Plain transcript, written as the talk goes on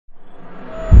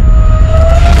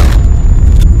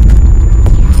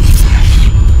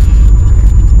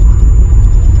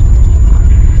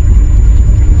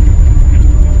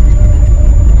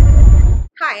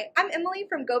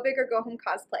Go Big or Go Home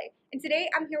Cosplay, and today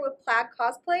I'm here with Plaid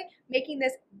Cosplay making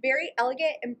this very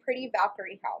elegant and pretty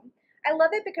Valkyrie helm. I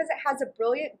love it because it has a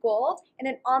brilliant gold and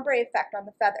an ombre effect on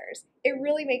the feathers. It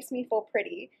really makes me feel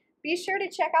pretty. Be sure to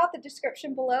check out the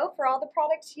description below for all the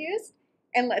products used,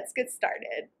 and let's get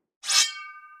started.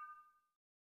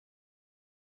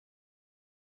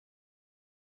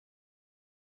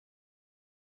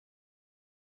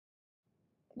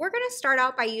 We're going to start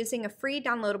out by using a free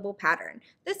downloadable pattern.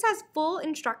 This has full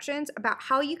instructions about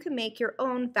how you can make your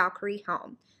own Valkyrie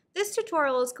helm. This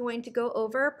tutorial is going to go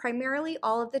over primarily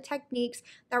all of the techniques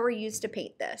that were used to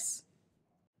paint this.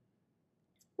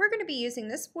 We're going to be using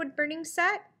this wood burning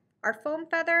set, our foam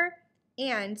feather,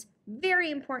 and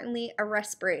very importantly, a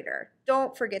respirator.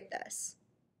 Don't forget this.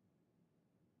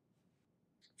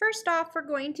 First off, we're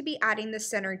going to be adding the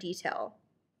center detail.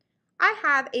 I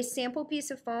have a sample piece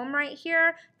of foam right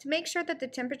here to make sure that the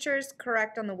temperature is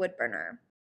correct on the wood burner.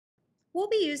 We'll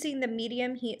be using the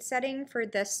medium heat setting for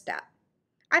this step.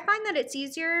 I find that it's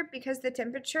easier because the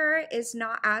temperature is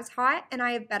not as hot and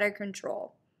I have better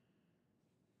control.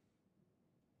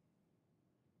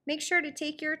 Make sure to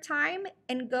take your time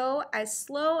and go as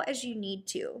slow as you need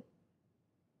to.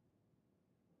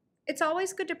 It's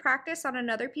always good to practice on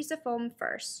another piece of foam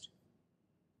first.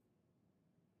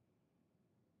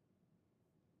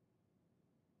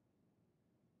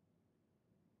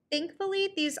 Thankfully,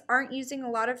 these aren't using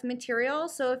a lot of material,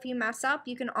 so if you mess up,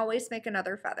 you can always make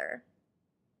another feather.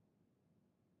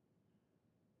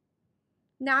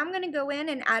 Now I'm going to go in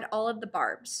and add all of the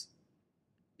barbs.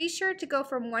 Be sure to go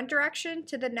from one direction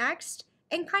to the next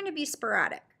and kind of be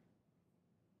sporadic.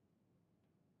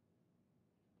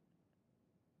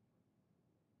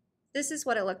 This is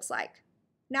what it looks like.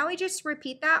 Now we just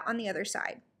repeat that on the other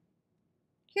side.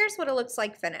 Here's what it looks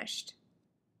like finished.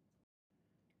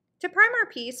 To prime our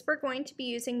piece, we're going to be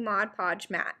using Mod Podge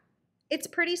Matte. It's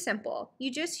pretty simple.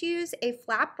 You just use a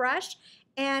flat brush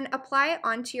and apply it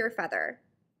onto your feather.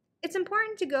 It's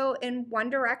important to go in one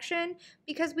direction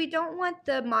because we don't want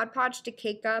the Mod Podge to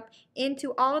cake up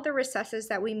into all of the recesses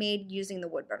that we made using the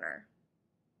wood burner.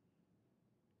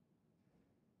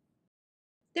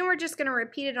 Then we're just going to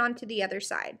repeat it onto the other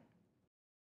side.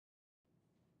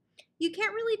 You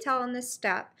can't really tell in this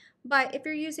step, but if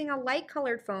you're using a light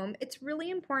colored foam, it's really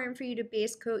important for you to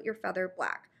base coat your feather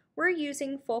black. We're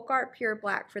using FolkArt Pure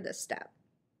Black for this step.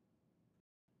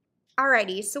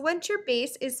 Alrighty, so once your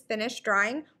base is finished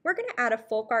drying, we're going to add a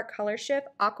FolkArt Color Shift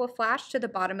Aqua Flash to the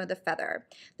bottom of the feather.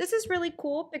 This is really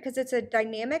cool because it's a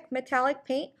dynamic metallic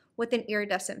paint with an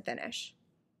iridescent finish.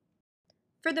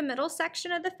 For the middle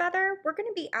section of the feather, we're going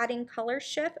to be adding Color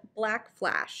Shift Black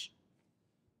Flash.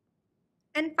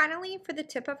 And finally, for the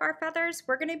tip of our feathers,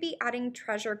 we're going to be adding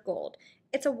Treasure Gold.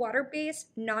 It's a water-based,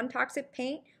 non-toxic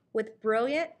paint with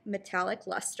brilliant metallic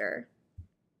luster.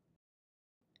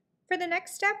 For the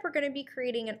next step, we're going to be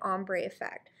creating an ombre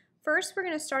effect. First, we're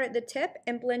going to start at the tip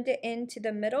and blend it into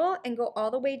the middle and go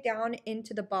all the way down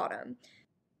into the bottom.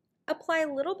 Apply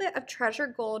a little bit of Treasure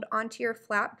Gold onto your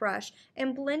flat brush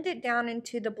and blend it down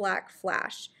into the black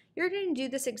flash. You're going to do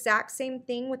this exact same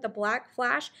thing with the black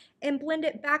flash and blend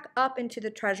it back up into the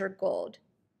Treasure Gold.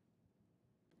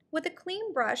 With a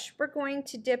clean brush, we're going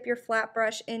to dip your flat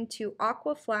brush into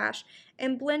Aqua Flash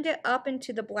and blend it up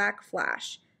into the black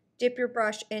flash. Dip your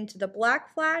brush into the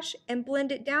black flash and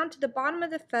blend it down to the bottom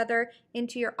of the feather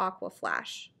into your Aqua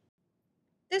Flash.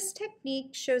 This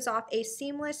technique shows off a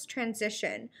seamless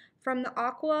transition from the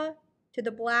aqua to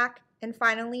the black and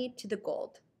finally to the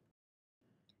gold.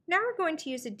 Now we're going to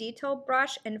use a detail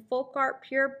brush and FolkArt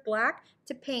Pure Black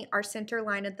to paint our center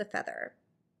line of the feather.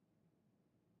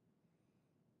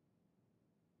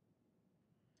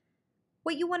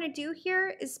 What you want to do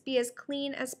here is be as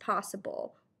clean as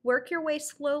possible. Work your way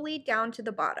slowly down to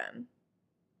the bottom.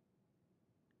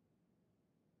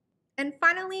 And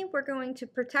finally, we're going to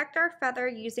protect our feather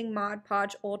using Mod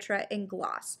Podge Ultra in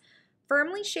Gloss.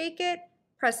 Firmly shake it,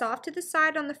 press off to the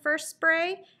side on the first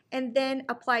spray, and then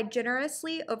apply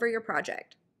generously over your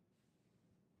project.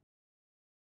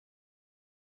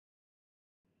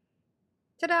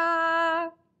 Ta-da!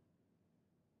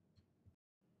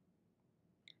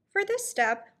 For this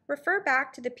step, refer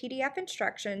back to the PDF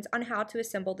instructions on how to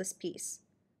assemble this piece.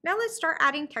 Now let's start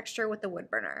adding texture with the wood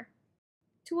burner.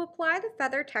 To apply the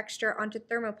feather texture onto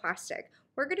thermoplastic,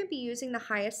 we're going to be using the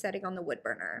highest setting on the wood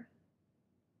burner.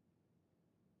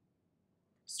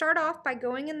 Start off by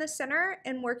going in the center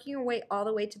and working your way all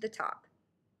the way to the top.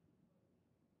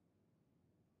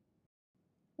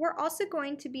 We're also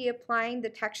going to be applying the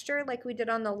texture like we did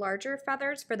on the larger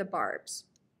feathers for the barbs.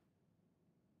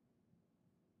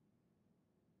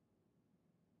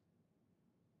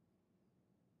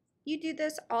 You do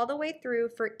this all the way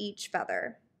through for each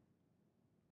feather.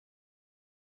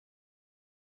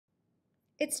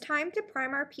 It's time to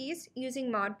prime our piece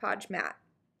using Mod Podge matte.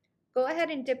 Go ahead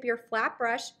and dip your flat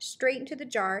brush straight into the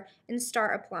jar and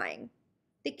start applying.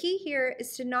 The key here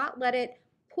is to not let it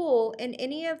pool in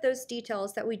any of those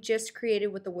details that we just created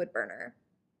with the wood burner.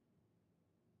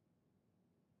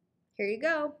 Here you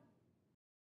go.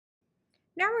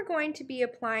 Now we're going to be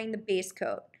applying the base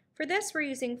coat. For this, we're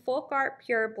using FolkArt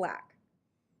Pure Black.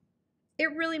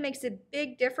 It really makes a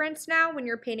big difference now when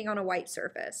you're painting on a white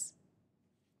surface.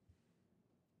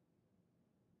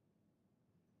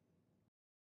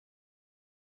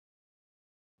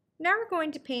 Now we're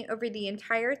going to paint over the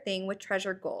entire thing with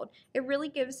Treasure Gold. It really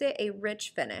gives it a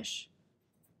rich finish.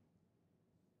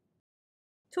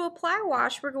 To apply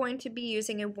wash, we're going to be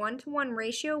using a 1:1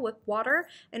 ratio with water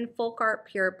and FolkArt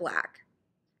Pure Black.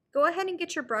 Go ahead and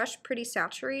get your brush pretty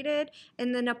saturated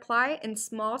and then apply in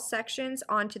small sections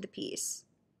onto the piece.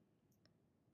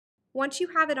 Once you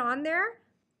have it on there,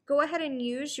 go ahead and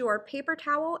use your paper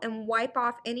towel and wipe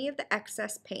off any of the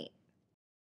excess paint.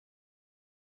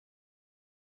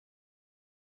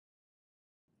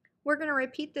 We're going to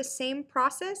repeat the same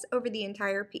process over the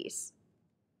entire piece.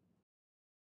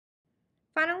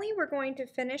 Finally, we're going to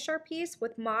finish our piece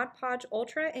with Mod Podge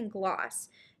Ultra and Gloss.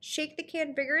 Shake the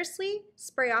can vigorously,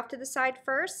 spray off to the side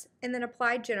first, and then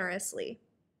apply generously.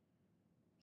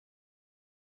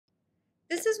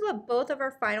 This is what both of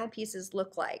our final pieces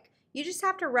look like. You just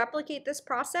have to replicate this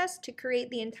process to create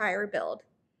the entire build.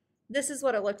 This is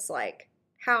what it looks like.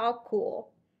 How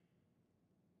cool!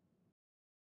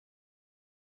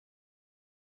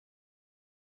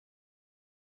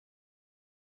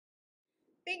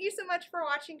 Thank you so much for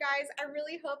watching, guys. I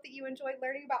really hope that you enjoyed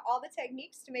learning about all the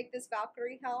techniques to make this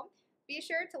Valkyrie helm. Be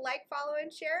sure to like, follow,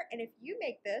 and share. And if you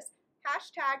make this,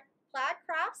 hashtag plaid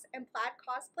crafts and plaid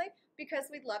cosplay because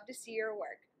we'd love to see your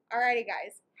work. Alrighty,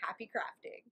 guys. Happy crafting.